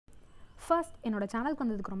First, என்னோட சேனலுக்கு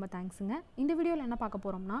வந்ததுக்கு ரொம்ப தேங்க்ஸுங்க. இந்த வீடியோவில் என்ன பார்க்க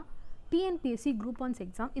போகிறோம்னா TNPSC Group 1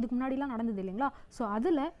 எக்ஸாம் இதுக்கு முன்னாடிலாம் நடந்தது இல்லைங்களா? ஸோ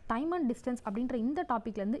அதில் டைம் அண்ட் டிஸ்டன்ஸ் அப்படின்ற இந்த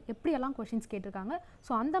டாப்பிக்லேருந்து எப்படியெல்லாம் கொஷின்ஸ் கேட்டிருக்காங்க,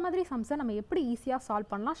 ஸோ அந்த மாதிரி சம்ஸை நம்ம எப்படி ஈஸியாக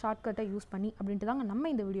சால்வ் பண்ணலாம் ஷார்ட்கட்டை யூஸ் பண்ணி அப்படின்ட்டு தாங்க நம்ம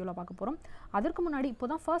இந்த வீடியோவில் பார்க்க போகிறோம். அதற்கு முன்னாடி இப்போ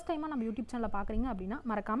தான் ஃபர்ஸ்ட் டைமாக நம்ம யூடியூப் சேனலில் பார்க்குறீங்க அப்படின்னா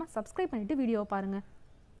மறக்காமல் சப்ஸ்கிரைப் பண்ணிவிட்டு வீடியோவை பாருங்கள்.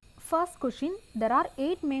 First question, there are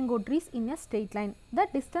 8 mango trees in a straight line. The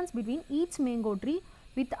distance between each mango tree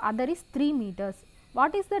with other is 3 meters.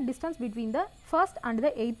 What is the distance between the first and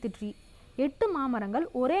the 8th tree? 8 மாமரங்கள்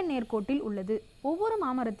ஒரே நேர்கோட்டில் உள்ளது. ஒவ்வொரு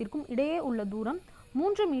மாமரத்திற்கும் இடையே உள்ள தூரம்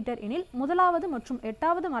 3 metre எனில் முதலாவது மற்றும்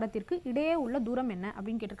 8வது மரத்திற்கு இடையே உள்ள தூரம் என்ன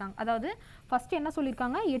அப்படின்னு கேட்டிருக்காங்க. அதாவது ஃபர்ஸ்ட் என்ன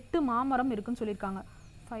சொல்லியிருக்காங்க, 8 மாமரம் இருக்குன்னு சொல்லியிருக்காங்க.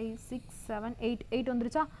 5 6 7 8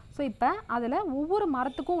 வந்துருச்சா? ஸோ இப்போ அதில் ஒவ்வொரு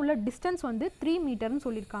மரத்துக்கும் உள்ள டிஸ்டன்ஸ் வந்து 3 மீட்டர்னு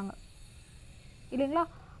சொல்லியிருக்காங்க இல்லைங்களா?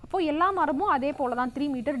 அப்போது எல்லா மரமும் அதே போல் தான் 3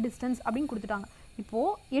 மீட்டர் டிஸ்டன்ஸ் அப்படின்னு கொடுத்துட்டாங்க.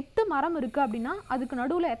 இப்போது 8 மரம் இருக்குது அப்படின்னா அதுக்கு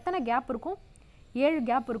நடுவில் எத்தனை கேப் இருக்கும்? 7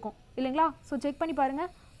 கேப் இருக்கும் இல்லைங்களா? ஸோ செக் பண்ணி பாருங்கள்.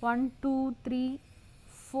 1 2 3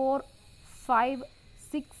 4 5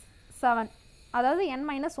 6 7, அதாவது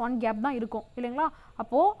n-1 கேப் தான் இருக்கும் இல்லைங்களா?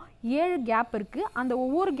 அப்போது 7 கேப் இருக்குது. அந்த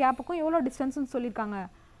ஒவ்வொரு கேப்புக்கும் எவ்வளோ டிஸ்டன்ஸ்னு சொல்லியிருக்காங்க?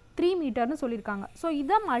 3 மீட்டர்னு சொல்லியிருக்காங்க. ஸோ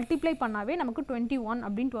இதை மல்டிப்ளை பண்ணாவே நமக்கு 21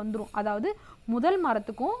 அப்படின்ட்டு வந்துடும். அதாவது முதல்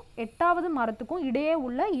மரத்துக்கும் 8வது மரத்துக்கும் இடையே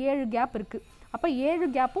உள்ள 7 கேப் இருக்குது. அப்போ 7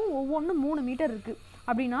 கேப்பும் ஒவ்வொன்று 3 மீட்டர் இருக்குது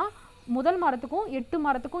அப்படின்னா முதல் மரத்துக்கும் 8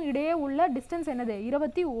 மரத்துக்கும் இடையே உள்ள டிஸ்டன்ஸ் என்னது?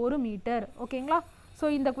 21 மீட்டர். ஓகேங்களா? ஸோ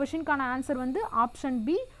இந்த கொஷினுக்கான ஆன்சர் வந்து ஆப்ஷன்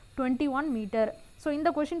பி 21 மீட்டர். ஸோ இந்த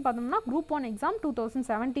கொஷின் பார்த்தோம்னா குரூப் 1 எக்ஸாம்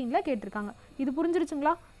 2017 கேட்டிருக்காங்க. இது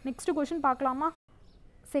புரிஞ்சிருச்சுங்களா? நெக்ஸ்ட் கொஷின் பார்க்கலாமா?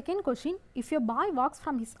 Second question, if a boy walks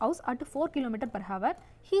from his house at 4 km per hour,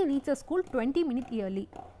 he reaches school 20 minutes early.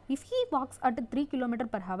 If he walks at 3 km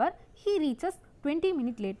per hour, he reaches 20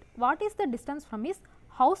 minutes late. What is the distance from his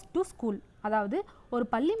house to school? அதாவது ஒரு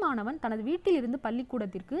பள்ளி மாணவன் தனது வீட்டிலிருந்து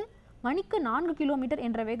பள்ளிக்கூடத்திற்கு மணிக்கு 4 kilometre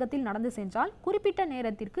என்ற வேகத்தில் நடந்து சென்றால் குறிப்பிட்ட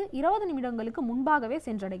நேரத்திற்கு 20 நிமிடங்களுக்கு முன்பாகவே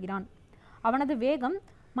சென்றடைகிறான். அவனது வேகம்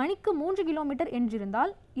மணிக்கு 3 கிலோமீட்டர்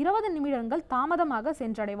என்றிருந்தால் 20 நிமிடங்கள் தாமதமாக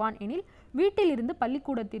சென்றடைவான் எனில் வீட்டிலிருந்து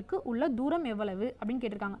பள்ளிக்கூடத்திற்கு உள்ள தூரம் எவ்வளவு அப்படின்னு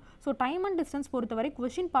கேட்டிருக்காங்க. ஸோ டைம் அண்ட் டிஸ்டன்ஸ் பொறுத்தவரை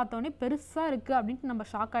கொஷின் பார்த்தோன்னே பெருசாக இருக்குது அப்படின்ட்டு நம்ம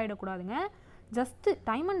shock ஆகிடக்கூடாதுங்க. Just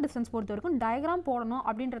time and distance பொறுத்த வரைக்கும் டயக்ராம் போடணும்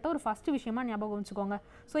அப்படின்றத ஒரு ஃபஸ்ட்டு விஷயமா ஞாபகம் வச்சுக்கோங்க.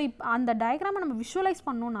 ஸோ இப்போ அந்த டயக்ராமை நம்ம விஷுவலைஸ்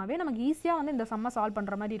பண்ணோன்னாவே நமக்கு ஈஸியாக வந்து இந்த சம்மை சால்வ்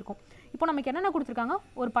பண்ணுற மாதிரி இருக்கும். இப்போ நமக்கு என்னென்ன கொடுத்துருக்காங்க,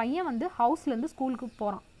 ஒரு பையன் வந்து ஹவுஸ்லேருந்து ஸ்கூலுக்கு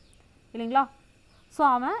போகிறான் இல்லைங்களா? ஸோ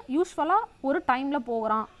அவன் யூஸ்வலாக ஒரு டைமில்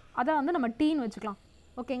போகிறான், அதை வந்து நம்ம டீன்னு வச்சுக்கலாம்.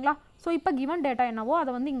 ஓகேங்களா? ஸோ இப்போ கிவன் டேட்டா என்னவோ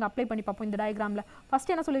அதை வந்து இங்கே அப்ளை பண்ணி பார்ப்போம் இந்த டயக்ராமில்.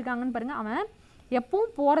 ஃபஸ்ட்டு என்ன சொல்லியிருக்காங்கன்னு பாருங்கள். அவன்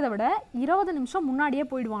எப்பவும் போகிறத விட 20 நிமிஷம் முன்னாடியே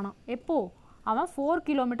போயிடுவானான். எப்போது? அவன் 4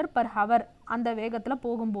 கிலோமீட்டர் per hour அந்த வேகத்தில்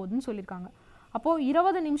போகும்போதுன்னு சொல்லியிருக்காங்க. அப்போது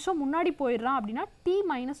 20 நிமிஷம் முன்னாடி போயிடுறான் அப்படின்னா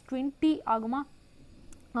t-20 ஆகுமா?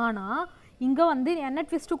 ஆனால் இங்கே வந்து என்ன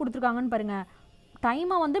ட்விஸ்ட்டு கொடுத்துருக்காங்கன்னு பாருங்கள்.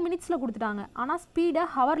 டைமை வந்து மினிட்ஸில் கொடுத்துட்டாங்க, ஆனால் ஸ்பீடை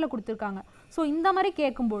ஹவரில் கொடுத்துருக்காங்க. ஸோ இந்த மாதிரி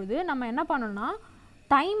கேட்கும்பொழுது நம்ம என்ன பண்ணணும்னா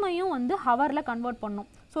டைமையும் வந்து ஹவரில் கன்வெர்ட் பண்ணணும்.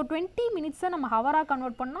 ஸோ 20 மினிட்ஸை நம்ம ஹவராக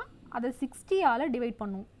கன்வெர்ட் பண்ணால் அதை 60ஆல் டிவைட்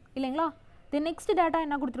பண்ணுவோம் இல்லைங்களா? தென் நெக்ஸ்ட் டேட்டா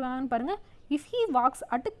என்ன கொடுத்துருக்காங்கன்னு பாருங்கள். If he walks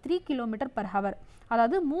at 3 kilometre per hour,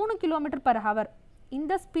 அதாவது 3 கிலோமீட்டர் per hour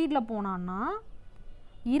இந்த ஸ்பீடில் போனான்னா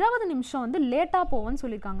 20 நிமிஷம் வந்து லேட்டாக போவோன்னு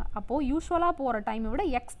சொல்லியிருக்காங்க. அப்போது யூஸ்வலாக போகிற டைமை விட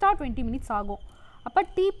எக்ஸ்ட்ரா 20 மினிட்ஸ் ஆகும். அப்போ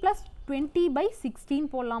t+20/16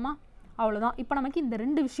 போடலாமா? அவ்வளோதான். இப்போ நமக்கு இந்த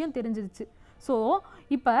 2 விஷயம் தெரிஞ்சிருச்சு. ஸோ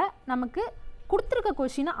இப்போ நமக்கு கொடுத்துருக்க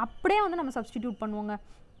கொஷினை அப்படியே வந்து நம்ம சப்ஸ்டிடியூட் பண்ணுவோங்க.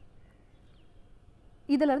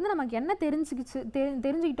 இதிலேருந்து நமக்கு என்ன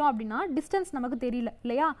தெரிஞ்சுக்கிட்டோம் அப்படின்னா டிஸ்டன்ஸ் நமக்கு தெரியல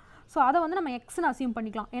இல்லையா? ஸோ அதை வந்து நம்ம எக்ஸ்ன்னு அசியூம்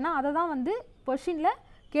பண்ணிக்கலாம். ஏன்னா அதை தான் வந்து கொஷினில்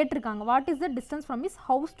கேட்டிருக்காங்க. What is the distance from is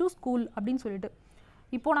house to school அப்படின்னு சொல்லிட்டு.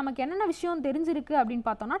 இப்போது நமக்கு என்னென்ன விஷயம் தெரிஞ்சிருக்கு அப்படின்னு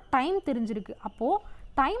பார்த்தோம்னா டைம் தெரிஞ்சிருக்கு. அப்போது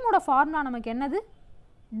டைமோட ஃபார்முலா நமக்கு என்னது?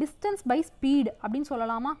 டிஸ்டன்ஸ் பை ஸ்பீடு அப்படின்னு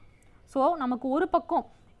சொல்லலாமா? ஸோ நமக்கு ஒரு பக்கம்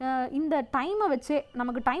இந்த டைமை வச்சே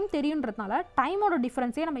நமக்கு டைம் தெரியுன்றதுனால டைமோட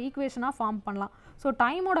டிஃப்ரென்ஸே நம்ம ஈக்குவேஷனாக ஃபார்ம் பண்ணலாம். ஸோ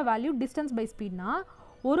டைமோட வேல்யூ டிஸ்டன்ஸ் பை ஸ்பீட்னா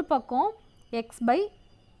ஒரு பக்கம்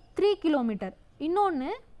x/3 கிலோமீட்டர், இன்னொன்று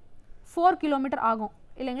 4 கிலோமீட்டர் ஆகும்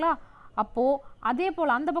இல்லைங்களா? அப்போது அதே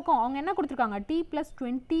போல் அந்த பக்கம் அவங்க என்ன கொடுத்துருக்காங்க?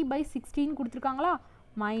 t+20/16 கொடுத்துருக்காங்களா?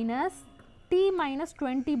 மைனஸ்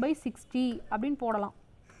t-20/60 அப்படின்னு போடலாம்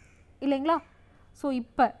இல்லைங்களா? ஸோ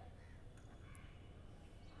இப்போ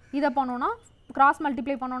இதை பண்ணோன்னா கிராஸ்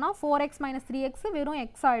மல்டிப்ளை பண்ணோன்னா 4x - 3x வெறும்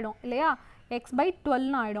x ஆகிடும் இல்லையா?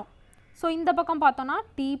 x/12 ஆகிடும். ஸோ இந்த பக்கம் பார்த்தோன்னா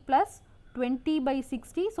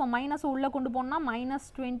t+20/60. ஸோ மைனஸ் உள்ளே கொண்டு போனோம்னா -t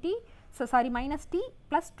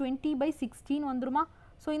 +20/16 வந்துருமா?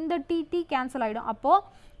 ஸோ இந்த t கேன்சல் ஆகிடும். அப்போது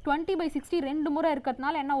 20/60 2 முறை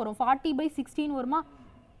இருக்கிறதுனால என்ன வரும்? 40/16 வருமா?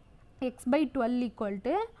 x/12 =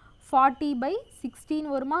 40/16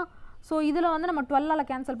 வருமா? ஸோ இதில் வந்து நம்ம 12ஆல்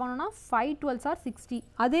கேன்சல் பண்ணோன்னா 5 12s are 60.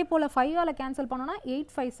 அதே போல் 5ஆல் கேன்சல் பண்ணோன்னா 8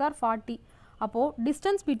 5s are 40. அப்போது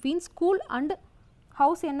distance between school and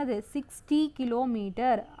house என்னது 60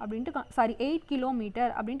 கிலோமீட்டர் அப்படின்ட்டு 8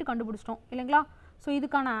 கிலோமீட்டர் அப்படின்ட்டு கண்டுபிடிச்சிட்டோம் இல்லைங்களா. ஸோ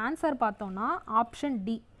இதுக்கான ஆன்சர் பார்த்தோன்னா ஆப்ஷன்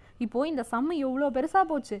டி. இப்போது இந்த சம்மு எவ்வளோ பெருசாக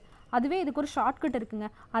போச்சு, அதுவே இதுக்கு ஒரு ஷார்ட்கட் இருக்குங்க.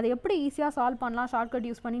 அதை எப்படி ஈஸியாக சால்வ் பண்ணலாம் ஷார்ட்கட்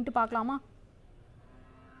யூஸ் பண்ணிட்டு பார்க்கலாமா.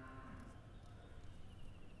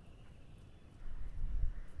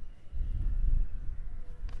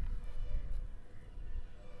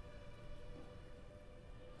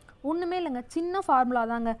 ஒன்றுமே இல்லைங்க, சின்ன ஃபார்முலா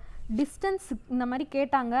தாங்க. டிஸ்டன்ஸ் இந்த மாதிரி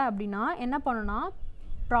கேட்டாங்க அப்படின்னா என்ன பண்ணணும்னா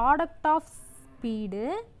product of speed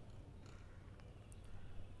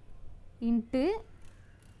into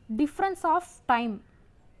difference of time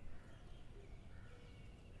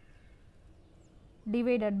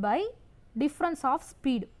divided by difference of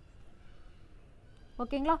speed.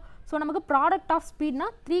 ஓகேங்களா. ஸோ நமக்கு product of ஸ்பீட்னா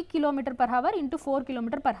 3 km/h into 4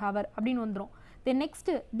 km/h அப்படின்னு வந்துடும். Then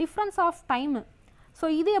next difference of time. So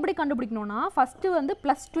இது எப்படி கண்டுபிடிக்கணும்னா ஃபஸ்ட்டு வந்து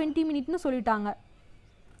 +20 மினிட்னு சொல்லிட்டாங்க,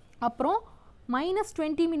 அப்புறம்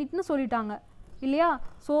 -20 மினிட்னு சொல்லிட்டாங்க இல்லையா.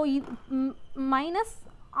 ஸோ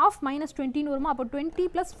 -20 வருமா, அப்போ 20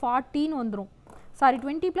 + 40 வந்துடும்.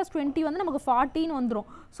 20 + 20 வந்து நமக்கு 40 வந்துடும்.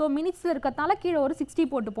 ஸோ மினிட்ஸில் இருக்கிறதுனால கீழே ஒரு 60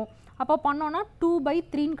 போட்டுப்போம். அப்போ பண்ணோன்னா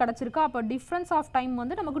 2/3 கிடச்சிருக்கா. அப்போ டிஃப்ரென்ஸ் ஆஃப் டைம்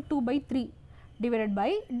வந்து நமக்கு 2/3 divided by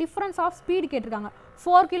difference of speed கேட்டிருக்காங்க.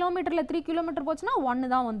 4 கிலோமீட்டரில் 3 கிலோமீட்டர் போச்சுன்னா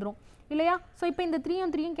 1 தான் வந்துடும் இல்லையா. ஸோ இப்போ இந்த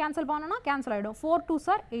 3 கேன்சல் பண்ணோன்னா கேன்சல் ஆகிடும். 4 2s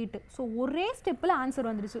are 8. ஸோ ஒரே ஸ்டெப்பில் ஆன்சர்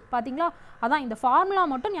வந்துடுச்சு பார்த்தீங்களா. அதான் இந்த ஃபார்முலா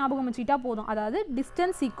மட்டும் ஞாபகம் வச்சுக்கிட்டா போதும். அதாவது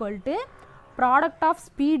distance equal to product of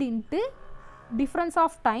speed into difference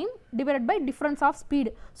of time divided by difference of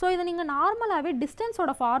speed. So இதை நீங்கள் நார்மலாகவே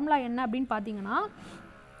டிஸ்டன்ஸோட ஃபார்முலா என்ன அப்படின்னு பார்த்தீங்கன்னா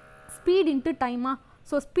ஸ்பீட் இன்ட்டு டைமா.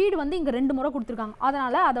 ஸோ ஸ்பீடு வந்து இங்கே 2 முறை கொடுத்துருக்காங்க,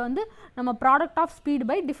 அதனால் அதை வந்து நம்ம product of speed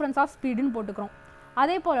by difference of ஸ்பீடுன்னு போட்டுக்கிறோம்.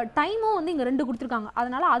 அதே போல் டைமும் வந்து இங்கே 2 கொடுத்துருக்காங்க,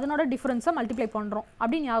 அதனால் அதனோட டிஃப்ரென்ஸை மல்டிப்ளை பண்ணுறோம்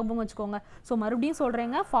அப்படின்னு ஞாபகம் வச்சுக்கோங்க. ஸோ மறுபடியும்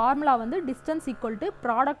சொல்கிறேங்க, ஃபார்முலா வந்து distance equal to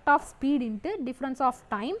product of speed into difference of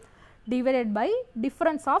time divided by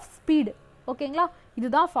difference of speed. ஓகேங்களா,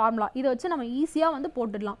 இதுதான் ஃபார்முலா. இதை வச்சு நம்ம ஈஸியாக வந்து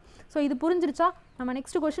போட்டுடலாம். ஸோ இது புரிஞ்சிருச்சா? நம்ம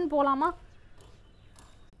நெக்ஸ்ட் கொஷின் போகலாமா?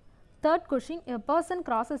 Third question, a person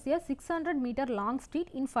crosses a 600 meter long street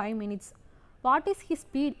in 5 minutes. What is his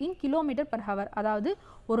speed in km/h? அதாவது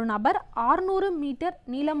ஒரு நபர் 600 மீட்டர்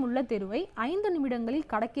நீளமுள்ள தெருவை 5 நிமிடங்களில்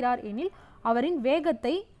கடக்கிறார் எனில் அவரின்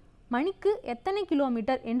வேகத்தை மணிக்கு எத்தனை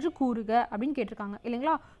கிலோமீட்டர் என்று கூறுக அப்படின்னு கேட்டிருக்காங்க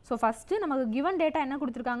இல்லைங்களா. ஸோ ஃபஸ்ட்டு நமக்கு கிவன் டேட்டா என்ன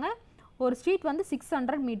கொடுத்துருக்காங்க, ஒரு ஸ்ட்ரீட் வந்து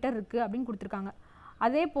 600 மீட்டர் இருக்குது அப்படின்னு கொடுத்துருக்காங்க.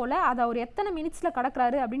 அதே போல் அதை அவர் எத்தனை மினிட்ஸில்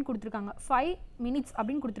கடக்கிறாரு அப்படின்னு கொடுத்துருக்காங்க, 5 minutes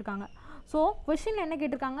அப்படின்னு கொடுத்துருக்காங்க. ஸோ கொஷினில் என்ன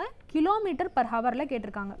கேட்டிருக்காங்க, km/h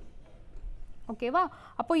கேட்டிருக்காங்க. ஓகேவா,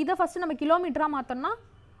 அப்போ இதை ஃபஸ்ட்டு நம்ம கிலோமீட்டராக மாற்றோம்னா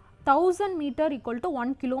 1000 மீட்டர் ஈக்குவல் டு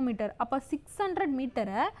 1 கிலோமீட்டர். அப்போ 600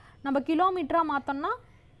 மீட்டரை நம்ம கிலோமீட்டராக மாற்றோம்னா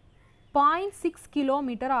 0.6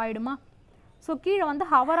 கிலோமீட்டர் ஆகிடுமா. ஸோ கீழே வந்து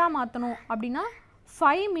ஹவராக மாற்றணும் அப்படின்னா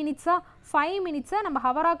 5 minutes-ஆ 5 minutes-ஐ நம்ம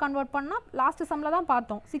ஹவராக கன்வெர்ட் பண்ணால் லாஸ்ட்டு சம்மில் தான்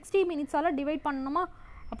பார்த்தோம் 60 minutes-ஆல் டிவைட் பண்ணணுமா.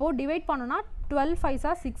 அப்போது டிவைட் பண்ணோன்னா 12 5s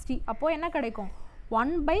are 60. அப்போது என்ன கிடைக்கும்,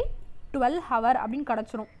 1/12 hour அப்படின்னு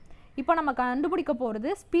கிடச்சிரும். இப்போ நம்ம கண்டுபிடிக்க போகிறது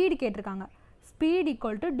ஸ்பீடு கேட்டிருக்காங்க. Speed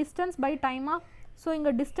equal to distance by டைமா. ஸோ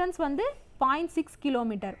இங்கே டிஸ்டன்ஸ் வந்து 0.6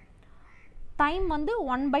 கிலோமீட்டர், டைம் வந்து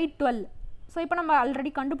 1/12. ஸோ இப்போ நம்ம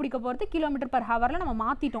ஆல்ரெடி கண்டுபிடிக்க போகிறது km/h நம்ம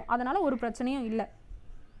மாற்றிட்டோம், அதனால் ஒரு பிரச்சனையும் இல்லை.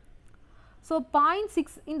 ஸோ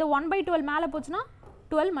 0.6 இந்த 1/12 மேலே போச்சுன்னா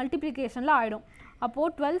 12 மல்டிப்ளிகேஷனில் ஆகிடும்.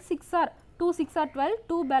 அப்போது 12 6 are 2 6 are 12,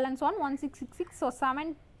 2 பேலன்ஸ் 1 1 6 6 6. ஸோ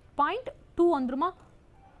 7.2 வந்துருமா.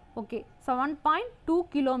 ஓகே, 7.2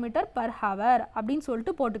 km/h அப்படின்னு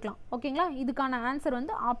சொல்லிட்டு போட்டுக்கலாம். ஓகேங்களா, இதுக்கான ஆன்சர்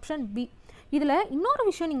வந்து ஆப்ஷன் பி. இதில் இன்னொரு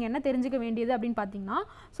விஷயம் நீங்கள் என்ன தெரிஞ்சுக்க வேண்டியது அப்படின்னு பார்த்தீங்கன்னா,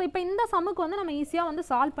 ஸோ இப்போ இந்த சம்முக்கு வந்து நம்ம ஈஸியாக வந்து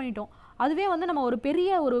சால்வ் பண்ணிட்டோம். அதுவே வந்து நம்ம ஒரு பெரிய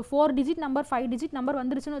ஒரு 4 digit நம்பர் 5 digit நம்பர்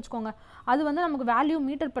வந்துருச்சுன்னு வச்சுக்கோங்க, அது வந்து நமக்கு வேல்யூ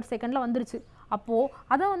மீட்டர்/செகண்டில் வந்துருச்சு. அப்போது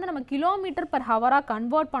அதை வந்து நம்ம km/h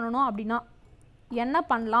கன்வெர்ட் பண்ணணும் அப்படின்னா என்ன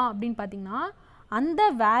பண்ணலாம் அப்படின்னு பார்த்தீங்கன்னா, அந்த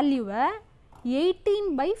வேல்யூவை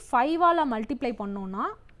 18/5ஆல் மல்டிப்ளை பண்ணோன்னா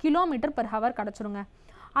km/h கிடச்சிருங்க.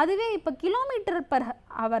 அதுவே இப்போ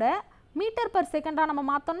km/h மீட்டர்/செகண்டாக நம்ம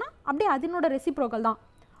மாற்றோம்னா அப்படியே அதனோட ரெசிப்ரோக்கல் தான்,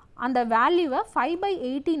 அந்த வேல்யூவை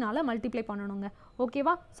 5/18ஆல் மல்டிப்ளை பண்ணணுங்க.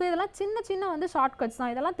 ஓகேவா, ஸோ இதெல்லாம் சின்ன வந்து ஷார்ட்கட்ஸ்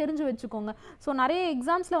தான், இதெல்லாம் தெரிஞ்சு வச்சுக்கோங்க. ஸோ நிறைய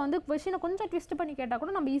எக்ஸாம்ஸில் வந்து கொஷினை கொஞ்சம் ட்விஸ்ட் பண்ணி கேட்டால்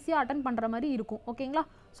கூட நம்ம ஈஸியாக அட்டன் பண்ணுற மாதிரி இருக்கும். ஓகேங்களா,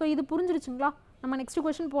 ஸோ இது புரிஞ்சிருச்சுங்களா? நம்ம நெக்ஸ்ட்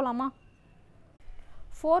கொஷின் போகலாமா?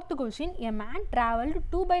 Fourth question, a man travelled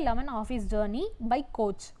 2/11 of his journey by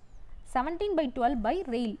coach, 17/12 by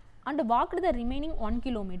rail and walked the remaining 1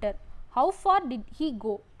 kilometer. How far did he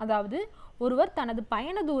go? அதாவது ஒருவர் தனது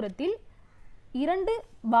பயண தூரத்தில்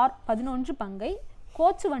 2/11 பங்கை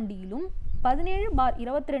கோச் வண்டியிலும்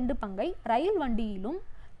 17/22 பங்கை ரயில் வண்டியிலும்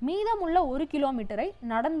மீதமுள்ள 1 கிலோமீட்டரை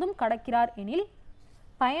நடந்தும் கடக்கிறார் எனில்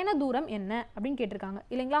பயண தூரம் என்ன அப்படின்னு கேட்டிருக்காங்க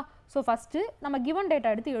இல்லைங்களா. ஸோ ஃபஸ்ட்டு நம்ம கிவன் டேட்டா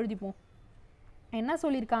எடுத்து எழுதிப்போம். என்ன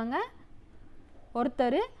சொல்லியிருக்காங்க,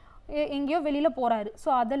 ஒருத்தர் எங்கேயோ வெளியில் போகிறாரு. ஸோ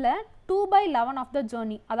அதில் 2/11 ஆஃப் த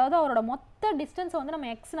ஜேர்னி, அதாவது அவரோட மொத்த டிஸ்டன்ஸை வந்து நம்ம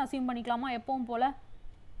எக்ஸ்ன்னு அசியூம் பண்ணிக்கலாமா எப்பவும் போல்.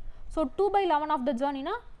 ஸோ 2/11 ஆஃப் த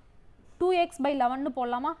ஜேர்னினா 2x/11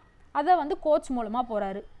 போடலாமா. அதை வந்து கோச் மூலமாக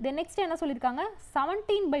போகிறாரு. தென் நெக்ஸ்ட் என்ன சொல்லியிருக்காங்க,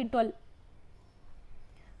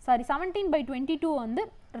 17/22 வந்து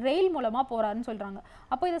ரெயில் மூலமாக போகிறாருன்னு சொல்கிறாங்க.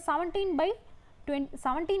 அப்போ இதை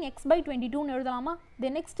 17x/22 எழுதலாமா.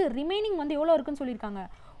 தென் நெக்ஸ்ட் ரிமைனிங் வந்து எவ்வளோ இருக்குன்னு சொல்லியிருக்காங்க,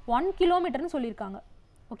 1 கிலோமீட்டர்னு சொல்லியிருக்காங்க.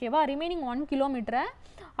 ஓகேவா, ரிமைனிங் 1 கிலோமீட்டரை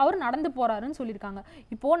அவர் நடந்து போகிறாருன்னு சொல்லியிருக்காங்க.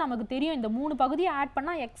 இப்போது நமக்கு தெரியும் இந்த 3 பகுதியை ஆட்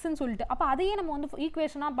பண்ணால் எக்ஸ்ன்னு சொல்லிட்டு, அப்போ அதையே நம்ம வந்து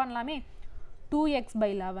ஈக்குவேஷனாக பண்ணலாமே.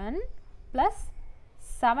 2x/11 +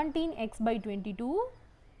 17x/22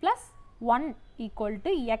 + 1 =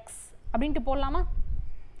 x அப்படின்ட்டு போடலாமா.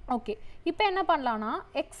 ஓகே, இப்போ என்ன பண்ணலான்னா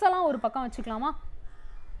எக்ஸ் எல்லாம் ஒரு பக்கம் வச்சுக்கலாமா.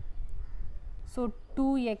 So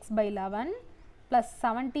 2x/11 +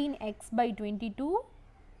 17x/22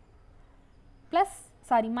 plus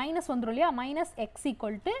minus வந்துடும் இல்லையா, -x =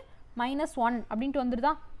 -1 அப்படின்ட்டு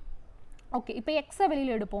வந்துடுதா. ஓகே, இப்போ எக்ஸை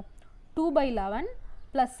வெளியில் எடுப்போம். 2/11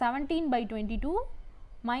 + 17/22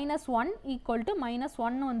 -1 =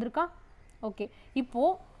 -1 வந்திருக்கா. ஓகே,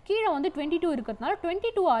 இப்போது கீழே வந்து 22 இருக்கிறதுனால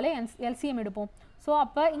 22ஆல் எல்சிஎம் எடுப்போம். ஸோ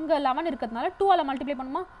அப்போ இங்கே 11 இருக்கிறதுனால 2ஆல் மல்டிப்ளை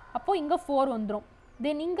பண்ணுமா, அப்போது இங்கே 4 வந்துடும்.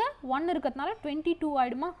 தென் இங்கே 1 இருக்கிறதுனால 22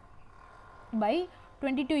 ஆகிடுமா. பை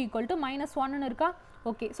 22 = -1 இருக்கா.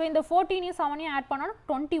 ஓகே, ஸோ இந்த 14 7 ஆட் பண்ணாலும்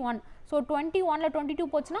 21. ஸோ 21ல் 22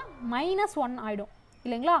 போச்சுன்னா -1 ஆகிடும்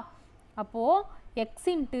இல்லைங்களா. அப்போது x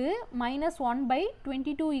 ×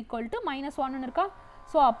 -1/22 = -1 இருக்கா.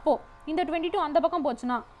 ஸோ அப்போது இந்த 22 அந்த பக்கம்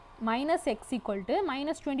போச்சுன்னா -x =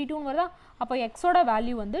 -22 வருதா. அப்போ எக்ஸோட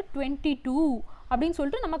வேல்யூ வந்து 22 அப்படின்னு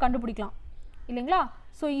சொல்லிட்டு நம்ம கண்டுபிடிக்கலாம் இல்லைங்களா.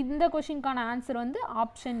 ஸோ இந்த கொஷினுக்கான ஆன்சர் வந்து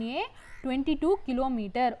ஆப்ஷன் ஏ 22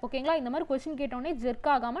 கிலோமீட்டர். ஓகேங்களா, இந்த மாதிரி கொஷின் கேட்டோடனே ஜெர்க்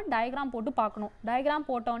ஆகாமல் டயக்ராம் போட்டு பார்க்கணும். டயக்ராம்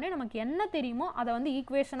போட்டோடனே நமக்கு என்ன தெரியுமோ அதை வந்து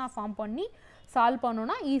ஈக்குவேஷனாக ஃபார்ம் பண்ணி சால்வ்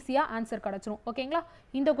பண்ணோன்னா ஈஸியாக ஆன்சர் கிடச்சிரும். ஓகேங்களா,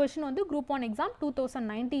 இந்த கொஷின் வந்து குரூப் 1 எக்ஸாம்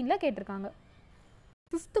 2019 கேட்டிருக்காங்க.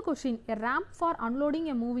 5th question, a ramp for unloading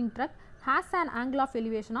a moving truck has an angle of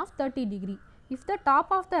elevation of 30 degree. If the top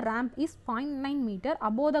of the ramp is 0.9 meter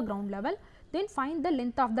above the ground level, then find the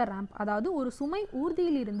length of the ramp. அதாவது ஒரு சுமை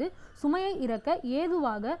ஊர்தியிலிருந்து சுமையை இறக்க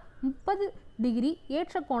ஏதுவாக 30 degree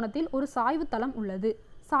ஏற்ற கோணத்தில் ஒரு சாய்வு தளம் உள்ளது.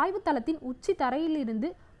 சாய்வு தளத்தின் உச்சி தரையிலிருந்து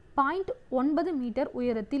 0.9 மீட்டர்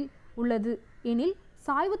உயரத்தில் உள்ளது எனில்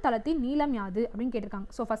சாய்வு தளத்தின் நீளம் யாது அப்படின்னு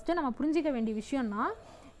கேட்டிருக்காங்க. ஸோ ஃபஸ்ட்டு நம்ம புரிஞ்சிக்க வேண்டிய விஷயம்னா,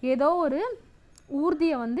 ஏதோ ஒரு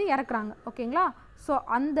ஊர்தியை வந்து இறக்குறாங்க ஓகேங்களா. ஸோ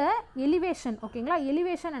அந்த எலிவேஷன் ஓகேங்களா,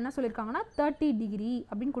 எலிவேஷன் என்ன சொல்லியிருக்காங்கன்னா 30 டிகிரி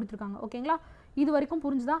அப்படின்னு கொடுத்துருக்காங்க. ஓகேங்களா, இது வரைக்கும்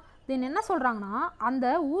புரிஞ்சுதா. தென் என்ன சொல்கிறாங்கன்னா, அந்த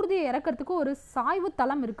ஊர்தியை இறக்கிறதுக்கு ஒரு சாய்வு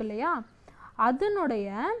தளம் இருக்கு இல்லையா, அதனுடைய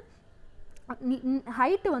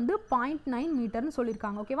ஹைட்டு வந்து 0.9 மீட்டர்னு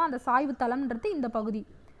சொல்லியிருக்காங்க. ஓகேவா, அந்த சாய்வு தளம்ன்றது இந்த பகுதி.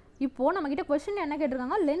 இப்போது நம்மக்கிட்ட கொஷின் என்ன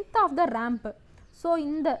கேட்டிருக்காங்க, length of the ramp. So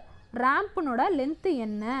இந்த ரேம்ப்புனோட லென்த்து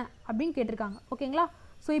என்ன அப்படின்னு கேட்டிருக்காங்க. ஓகேங்களா,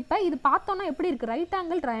 ஸோ இப்போ இது பார்த்தோன்னா எப்படி இருக்குது, ரைட்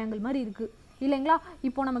ஆங்கிள் ட்ரையாங்கிள் மாதிரி இருக்குது இல்லைங்களா.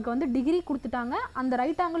 இப்போ நமக்கு வந்து டிகிரி கொடுத்துட்டாங்க, அந்த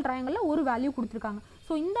ரைட் ஆங்கிள் ட்ரையாங்கிளில் ஒரு வேல்யூ கொடுத்துருக்காங்க.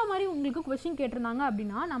 ஸோ இந்த மாதிரி உங்களுக்கு கொஷின் கேட்டிருந்தாங்க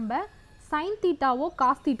அப்படின்னா நம்ம சைன் தீட்டாவோ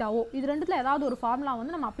காஸ் தீட்டாவோ இது ரெண்டுத்தில் ஏதாவது ஒரு ஃபார்முலா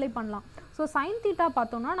வந்து நம்ம அப்ளை பண்ணலாம். ஸோ சைன் தீட்டா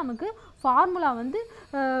பார்த்தோன்னா நமக்கு ஃபார்முலா வந்து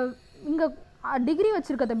இங்கே டிகிரி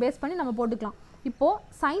வச்சுருக்கிறத பேஸ் பண்ணி நம்ம போட்டுக்கலாம். இப்போது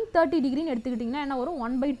சைன் 30 டிகிரின்னு எடுத்துக்கிட்டிங்கன்னா என்ன வரும்,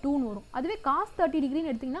 1/2ன்னு வரும். அதுவே காஸ் 30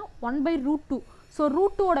 டிகிரின்னு எடுத்திங்கன்னா 1/√2. ஸோ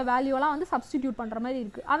 √2ஓட வேல்யூலாம் வந்து சப்ஸ்டிடியூட் பண்ணுற மாதிரி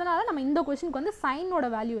இருக்குது. அதனால் நம்ம இந்த கொஷனுக்கு வந்து சைனோட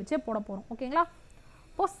வேல்யூ வச்சே போட போகிறோம். ஓகேங்களா,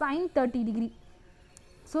 இப்போது sign 30 degree.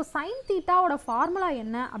 So sign தீட்டாவோட formula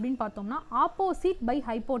என்ன அப்படின்னு பார்த்தோம்னா ஆப்போசிட் பை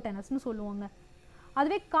ஹைப்போட்டெனஸ்னு சொல்லுவாங்க.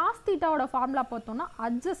 அதுவே காஸ் தீட்டாவோட ஃபார்முலா பார்த்தோம்னா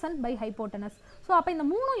அட்ஜசன்ட் பை ஹைப்போட்டெனஸ். ஸோ அப்போ இந்த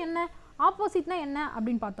மூணும் என்ன, ஆப்போசிட்னா என்ன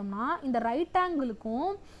அப்படின்னு பார்த்தோம்னா இந்த ரைட்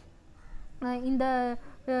ஆங்கிளுக்கும் இந்த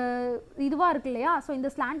இதுவாக இருக்கு இல்லையா, ஸோ இந்த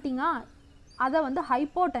ஸ்லாண்டிங்காக அதை வந்து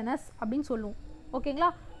ஹைப்போட்டெனஸ் அப்படின்னு சொல்லுவோம். ஓகேங்களா,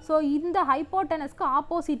 ஸோ இந்த ஹைப்போட்டெனஸ்க்கு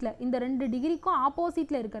ஆப்போசிட்டில் இந்த 2 டிகிரிக்கும்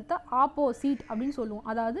ஆப்போசிட்டில் இருக்கிறத ஆப்போசிட் அப்படின்னு சொல்லுவோம்.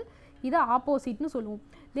 அதாவது இதை ஆப்போசிட்னு சொல்லுவோம்.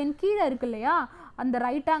 தென் கீழே இருக்கு இல்லையா, அந்த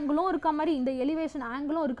ரைட் ஆங்கிளும் இருக்க மாதிரி இந்த எலிவேஷன்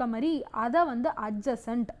ஆங்கிளும் இருக்க மாதிரி அதை வந்து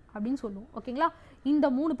அட்ஜசன்ட் அப்படின்னு சொல்லுவோம். ஓகேங்களா, இந்த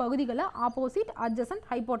 3 பகுதிகளை ஆப்போசிட், அட்ஜசன்ட்,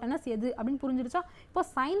 ஹைப்போட்டெனஸ் எது அப்படின்னு புரிஞ்சிருச்சா. இப்போ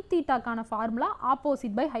sign தீட்டாக்கான formula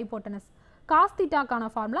opposite by ஹைப்போட்டெனஸ், cos தீட்டாக்கான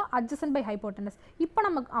formula adjacent by ஹைப்போட்டெனஸ். இப்போ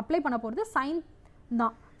நம்ம அப்ளை பண்ண போகிறது சைன்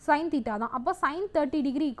தான், சைன் தீட்டா தான். அப்போ sign 30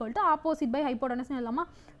 degree equal opposite by ஹைப்போட்டெனஸ்னு இல்லாமல்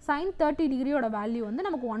சைன் 30 டிகிரியோட வேல்யூ வந்து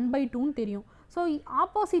நமக்கு 1/2ன்னு தெரியும். ஸோ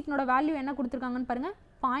ஆப்போசிட்னோட வேல்யூ என்ன கொடுத்துருக்காங்கன்னு பாருங்கள்,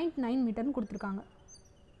 0.9 மீட்டர்னு கொடுத்துருக்காங்க.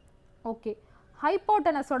 ஓகே,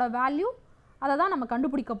 ஹைப்போட்டனஸோட வேல்யூ அதை தான் நம்ம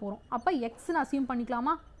கண்டுபிடிக்க போகிறோம். அப்போ எக்ஸ்ன்னு அசியூம்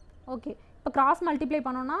பண்ணிக்கலாமா? ஓகே, இப்போ கிராஸ் மல்டிப்ளை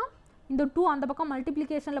பண்ணோன்னா இந்த 2 அந்த பக்கம்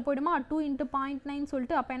மல்டிப்ளிகேஷனில் போய்டுமா, 2 × 0.9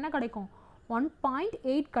 சொல்லிட்டு அப்போ என்ன கிடைக்கும்,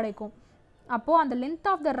 1.8 கிடைக்கும். அப்போது அந்த லென்த்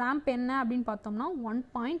ஆஃப் த ரேம்ப் என்ன அப்படின்னு பார்த்தோம்னா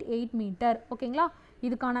 1.8 மீட்டர். ஓகேங்களா,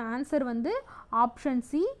 இதுக்கான ஆன்சர் வந்து ஆப்ஷன்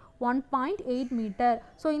சி 1.8 மீட்டர்.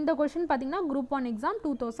 ஸோ இந்த கொஷின் பார்த்தீங்கன்னா குரூப் 1 எக்ஸாம்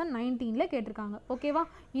 2019 கேட்டிருக்காங்க. ஓகேவா,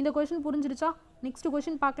 இந்த கொஷின் புரிஞ்சிருச்சா? நெக்ஸ்ட்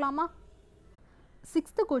கொஷின் பார்க்கலாமா?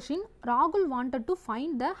 6th question, Rahul wanted to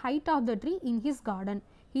find the height of the tree in his garden.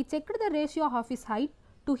 He checked the ratio of his height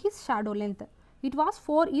to his shadow length. It was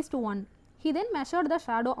 4:1. He then measured the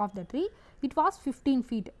shadow of the tree. It was 15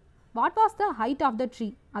 feet. What was the height of the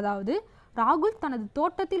tree? அதாவது ராகுல் தனது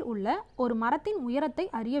தோட்டத்தில் உள்ள ஒரு மரத்தின் உயரத்தை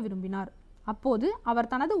அறிய விரும்பினார். அப்போது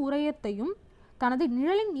அவர் தனது உயரத்தையும் தனது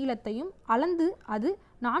நிழலின் நீளத்தையும் அளந்து அது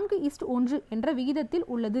 4:1 என்ற விகிதத்தில்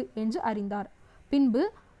உள்ளது என்று அறிந்தார். பின்பு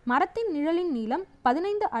மரத்தின் நிழலின் நீளம்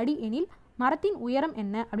 15 அடி எனில் மரத்தின் உயரம்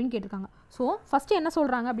என்ன அப்படின்னு கேட்டிருக்காங்க. ஸோ ஃபஸ்ட்டு என்ன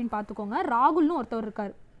சொல்கிறாங்க அப்படின்னு பார்த்துக்கோங்க. ராகுல்னு ஒருத்தவர்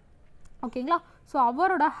இருக்கார். ஓகேங்களா, ஸோ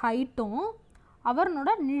அவரோட ஹைட்டும் அவரோட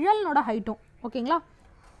நிழலனோட ஹைட்டும் ஓகேங்களா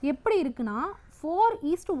எப்படி இருக்குன்னா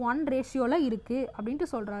 4:1 ரேஷியோவில் இருக்குது அப்படின்ட்டு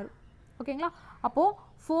சொல்கிறாரு. ஓகேங்களா, அப்போது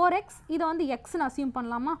 4x இதை வந்து எக்ஸ்ன்னு அசியூம்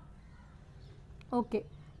பண்ணலாமா? ஓகே,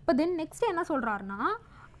 இப்போ தென் நெக்ஸ்ட் என்ன சொல்கிறாருன்னா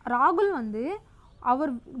ராகுல் வந்து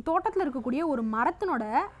அவர் தோட்டத்தில் இருக்கக்கூடிய ஒரு மரத்தினோட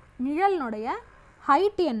நிழலினுடைய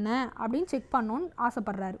ஹைட் என்ன அப்படின்னு செக் பண்ணணுன்னு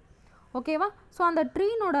ஆசைப்பட்றாரு. ஓகேவா, ஸோ அந்த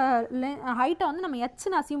ட்ரீனோட ஹைட்டை வந்து நம்ம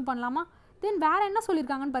எச்ன்னு அசியூம் பண்ணலாமா? தென் வேறு என்ன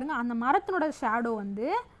சொல்லியிருக்காங்கன்னு பாருங்கள். அந்த மரத்தினோட ஷேடோ வந்து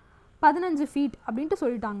 15 ஃபீட் அப்படின்ட்டு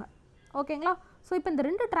சொல்லிட்டாங்க. ஓகேங்களா, ஸோ இப்போ இந்த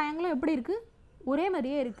 2 ட்ரையாங்கிளும் எப்படி இருக்குது, ஒரே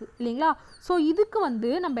மாதிரியே இருக்குது இல்லைங்களா? ஸோ இதுக்கு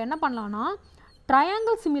வந்து நம்ம என்ன பண்ணலான்னா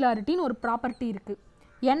ட்ரையாங்கிள் சிமிலாரிட்டின்னு ஒரு ப்ராப்பர்ட்டி இருக்குது.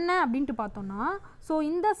 என்ன அப்படின்ட்டு பார்த்தோம்னா, ஸோ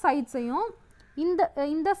இந்த சைட்ஸையும்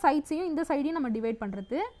இந்த சைட்ஸையும் இந்த சைடையும் நம்ம டிவைட்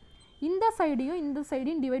பண்ணுறது, இந்த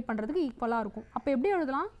சைடையும் டிவைட் பண்ணுறதுக்கு ஈக்குவலாக இருக்கும். அப்போ எப்படி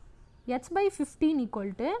எழுதலாம், h/15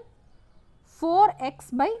 =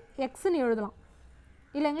 4x/xன்னு எழுதலாம்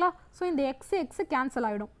இல்லைங்களா? ஸோ இந்த எக்ஸ் கேன்சல்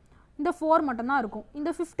ஆகிடும், இந்த 4 மட்டும்தான் இருக்கும். இந்த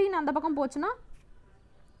 15 அந்த பக்கம் போச்சுன்னா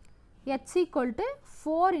h =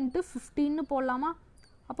 4 × 15ன்னு போடலாமா?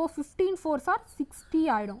 அப்போது 15 4s are 60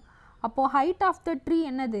 ஆகிடும். அப்போது ஹைட் ஆஃப் த ட்ரீ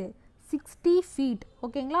என்னது, 60 ஃபீட்.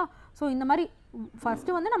 ஓகேங்களா, ஸோ இந்த மாதிரி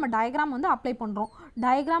ஃபஸ்ட்டு வந்து நம்ம டயக்ராம் வந்து அப்ளை பண்ணுறோம்.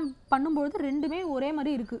 டயக்ராம் பண்ணும்பொழுது ரெண்டுமே ஒரே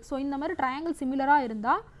மாதிரி இருக்குது. ஸோ இந்த மாதிரி ட்ரையாங்கிள் சிமிலராக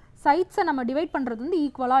இருந்தால் சைட்ஸை நம்ம டிவைட் பண்ணுறது வந்து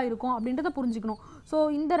ஈக்குவலாக இருக்கும் அப்படின்றத புரிஞ்சுக்கணும். ஸோ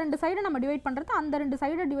இந்த 2 சைடை நம்ம டிவைட் பண்ணுறது அந்த 2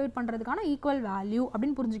 சைடை டிவைட் பண்ணுறதுக்கான ஈக்குவல் வேல்யூ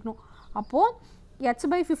அப்படின்னு புரிஞ்சுக்கணும். அப்போது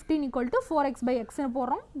h/15 = 4x/xன்னு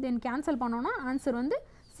போடுறோம். தென் கேன்சல் பண்ணோன்னா ஆன்சர் வந்து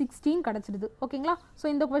 16 கிடச்சிடுது. ஓகேங்களா, ஸோ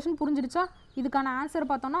இந்த கொஷின் புரிஞ்சிடுச்சா? இதுக்கான ஆன்சர்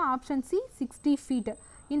பார்த்தோம்னா ஆப்ஷன் சி 60 ஃபீட்.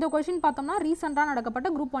 இந்த கொஷின் பார்த்தோம்னா ரீசெண்டாக நடக்கப்பட்ட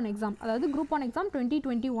குரூப் 1 எக்ஸாம், அதாவது குரூப் 1 எக்ஸாம்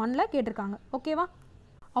 2021 கேட்டிருக்காங்க. ஓகேவா,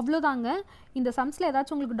 அவ்வளோதாங்க. இந்த சம்ஸில்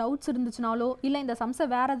ஏதாச்சும் உங்களுக்கு டவுட்ஸ் இருந்துச்சுனாலோ இல்லை இந்த சம்ஸை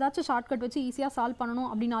வேறு ஏதாச்சும் ஷார்ட்கட் வச்சு ஈஸியாக சால்வ் பண்ணணும்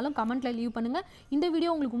அப்படின்னாலும் கமெண்ட்டில் லீவ் பண்ணுங்கள். இந்த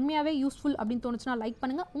வீடியோ உங்களுக்கு உண்மையாகவே யூஸ்ஃபுல் அப்படின்னு தோணுச்சுன்னா லைக்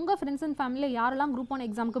பண்ணுங்கள். உங்கள் ஃப்ரெண்ட்ஸ் அண்ட் ஃபேமிலியில் யாரெல்லாம் குரூப் 1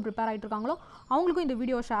 எக்ஸாமுக்கு ப்ரிப்பேர் ஆகிட்டு இருக்காங்களோ அவங்களுக்கும் இந்த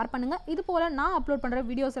வீடியோ ஷேர் பண்ணுங்கள். இது போல் நான் அப்லோட் பண்ணுற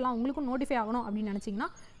வீடியோஸ் எல்லாம் உங்களுக்கும் நோட்டிஃபை ஆகணும் அப்படின்னு நினச்சிங்கன்னா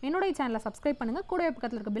என்னுடைய சேனலை சப்ஸ்கிரைப் பண்ணுங்கள். கூடவே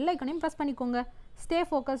பக்கத்தில் இருக்க பெல் ஐக்கனையும் ப்ரெஸ் பண்ணிக்கோங்க. Stay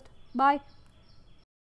focused. பாய்.